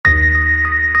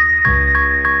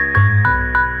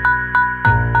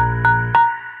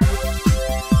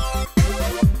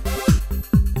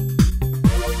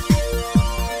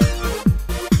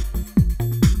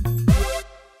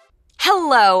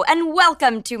Hello, and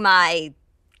welcome to my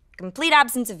complete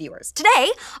absence of viewers.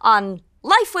 Today, on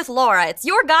Life with Laura, it's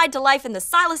your guide to life in the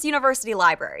Silas University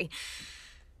Library.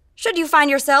 Should you find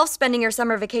yourself spending your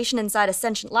summer vacation inside a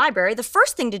sentient library, the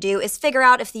first thing to do is figure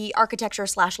out if the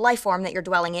architecture/life form that you're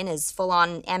dwelling in is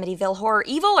full-on Amityville horror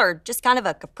evil or just kind of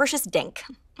a capricious dink.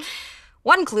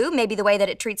 One clue may be the way that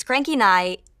it treats cranky,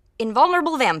 nigh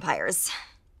invulnerable vampires.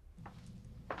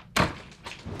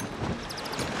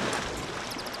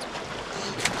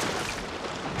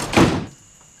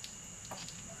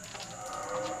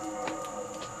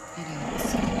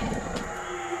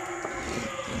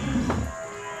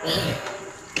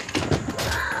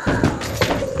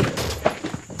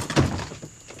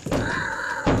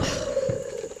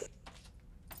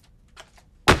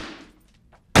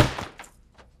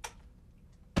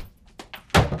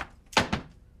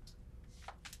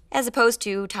 As opposed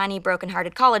to tiny,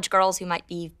 broken-hearted college girls who might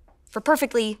be, for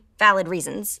perfectly valid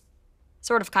reasons,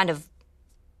 sort of kind of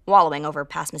wallowing over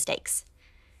past mistakes.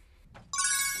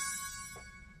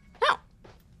 Oh.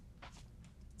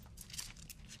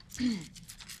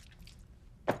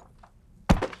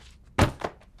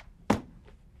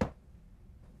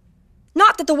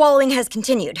 Not that the wallowing has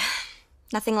continued.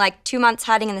 Nothing like 2 months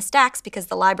hiding in the stacks because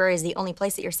the library is the only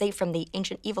place that you're safe from the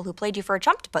ancient evil who played you for a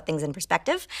chump, to put things in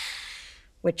perspective.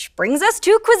 Which brings us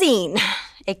to cuisine.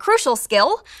 A crucial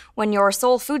skill when your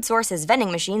sole food source is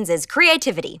vending machines is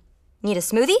creativity. Need a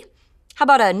smoothie? How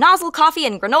about a nozzle coffee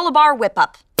and granola bar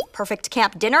whip-up? Perfect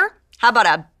camp dinner? How about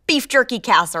a beef jerky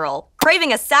casserole?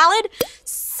 Craving a salad?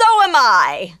 So am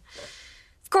I!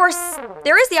 Of course,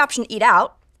 there is the option to eat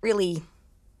out. Really,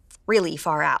 really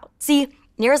far out. See,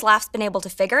 near as Laugh's been able to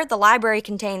figure, the library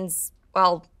contains,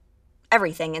 well,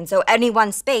 everything, and so any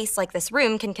one space, like this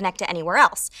room, can connect to anywhere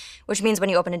else, which means when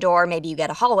you open a door, maybe you get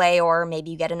a hallway, or maybe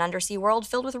you get an undersea world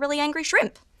filled with really angry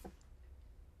shrimp.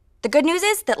 The good news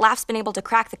is that Laugh's been able to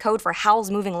crack the code for Howl's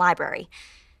moving library.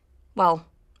 Well,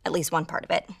 at least one part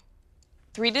of it.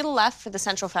 3 to the left for the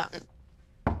central fountain.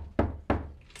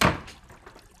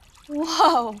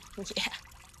 Whoa. Yeah.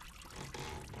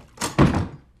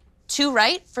 2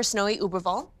 right for snowy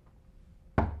Uberval.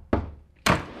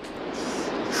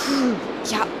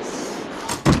 Yeah.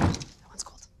 That one's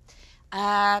cold.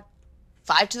 5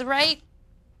 to the right.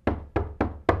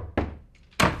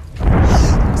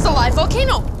 It's a live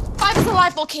volcano. 5 is a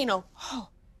live volcano.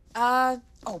 Oh,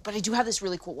 but I do have this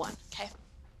really cool one, okay?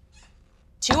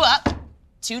 2 up,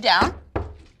 2 down.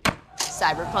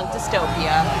 Cyberpunk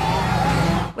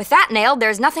dystopia. With that nailed,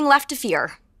 there's nothing left to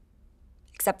fear.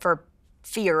 Except for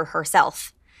Fear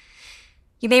herself.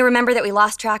 You may remember that we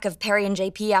lost track of Perry and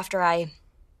JP after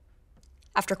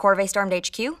Corvée stormed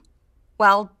HQ?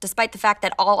 Well, despite the fact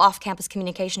that all off-campus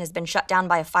communication has been shut down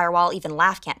by a firewall even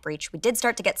Laugh can't breach, we did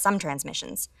start to get some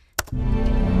transmissions.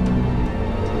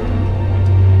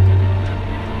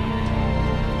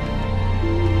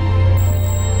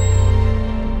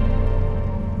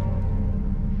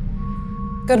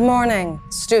 Good morning,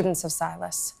 students of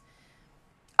Silas.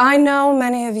 I know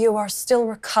many of you are still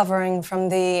recovering from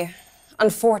the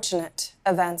unfortunate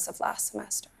events of last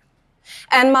semester.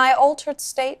 And my altered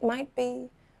state might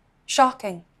be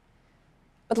shocking.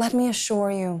 But let me assure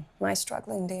you, my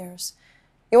struggling dears,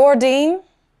 your dean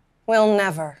will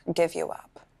never give you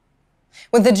up.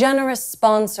 With the generous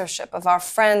sponsorship of our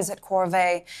friends at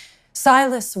Corvée,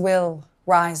 Silas will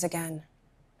rise again.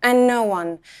 And no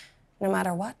one, no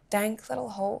matter what dank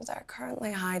little hole they're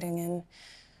currently hiding in,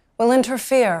 will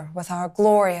interfere with our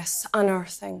glorious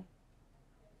unearthing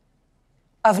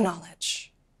of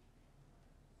knowledge.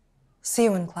 See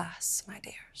you in class, my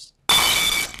dears.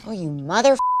 Oh, you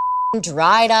mother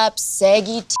dried up,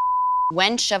 saggy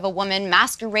wench of a woman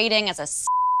masquerading as a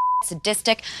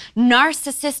sadistic,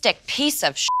 narcissistic piece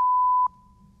of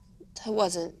That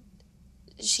wasn't...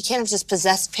 She can't have just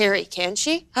possessed Perry, can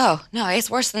she? Oh, no, it's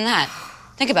worse than that.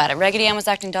 Think about it. Raggedy Ann was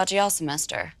acting dodgy all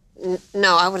semester.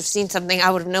 No, I would have seen something,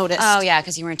 I would have noticed. Oh, yeah,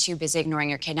 because you weren't too busy ignoring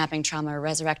your kidnapping trauma or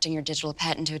resurrecting your digital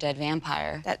pet into a dead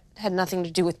vampire. That had nothing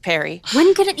to do with Perry.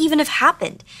 When could it even have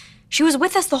happened? She was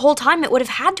with us the whole time. It would have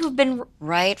had to have been...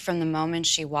 Right from the moment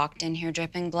she walked in here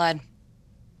dripping blood.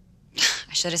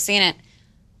 I should have seen it.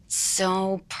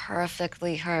 So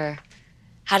perfectly her.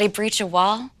 How'd he breach a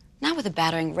wall? Not with a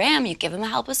battering ram. You give him a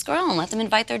helpless girl and let them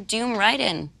invite their doom right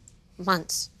in.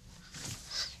 Months.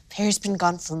 Perry's been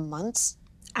gone for months?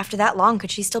 After that long,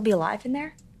 could she still be alive in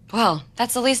there? Well,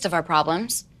 that's the least of our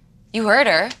problems. You heard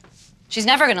her. She's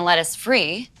never gonna let us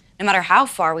free, no matter how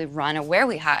far we run or where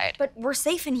we hide. But we're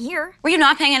safe in here. Were you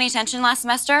not paying any attention last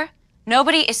semester?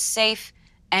 Nobody is safe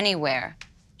anywhere.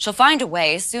 She'll find a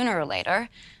way sooner or later.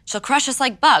 She'll crush us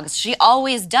like bugs. She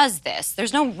always does this.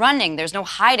 There's no running, there's no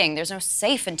hiding, there's no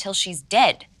safe until she's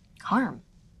dead. Harm.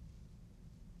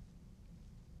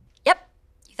 Yep.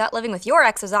 You thought living with your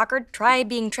ex was awkward? Try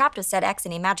being trapped with said ex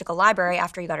in a magical library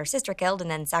after you got her sister killed and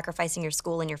then sacrificing your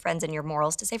school and your friends and your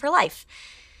morals to save her life.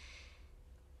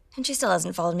 And she still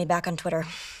hasn't followed me back on Twitter.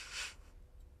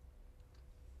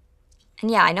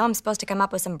 And yeah, I know I'm supposed to come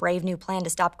up with some brave new plan to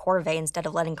stop Corvée instead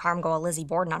of letting Carm go all Lizzie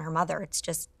Borden on her mother. It's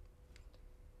just...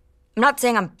 I'm not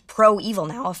saying I'm pro-evil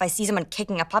now. If I see someone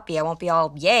kicking a puppy, I won't be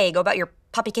all, yay, go about your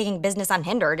puppy-kicking business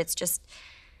unhindered. It's just...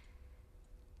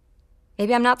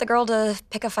 maybe I'm not the girl to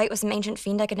pick a fight with some ancient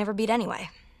fiend I could never beat anyway.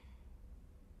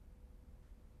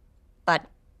 But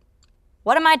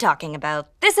what am I talking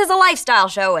about? This is a lifestyle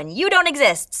show and you don't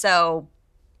exist, so...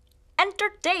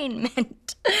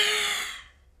 entertainment.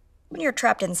 When you're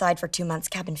trapped inside for 2 months,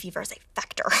 cabin fever is a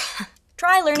factor.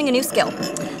 Try learning a new skill,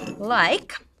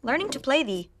 like learning to play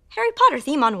the Harry Potter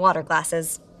theme on water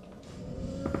glasses.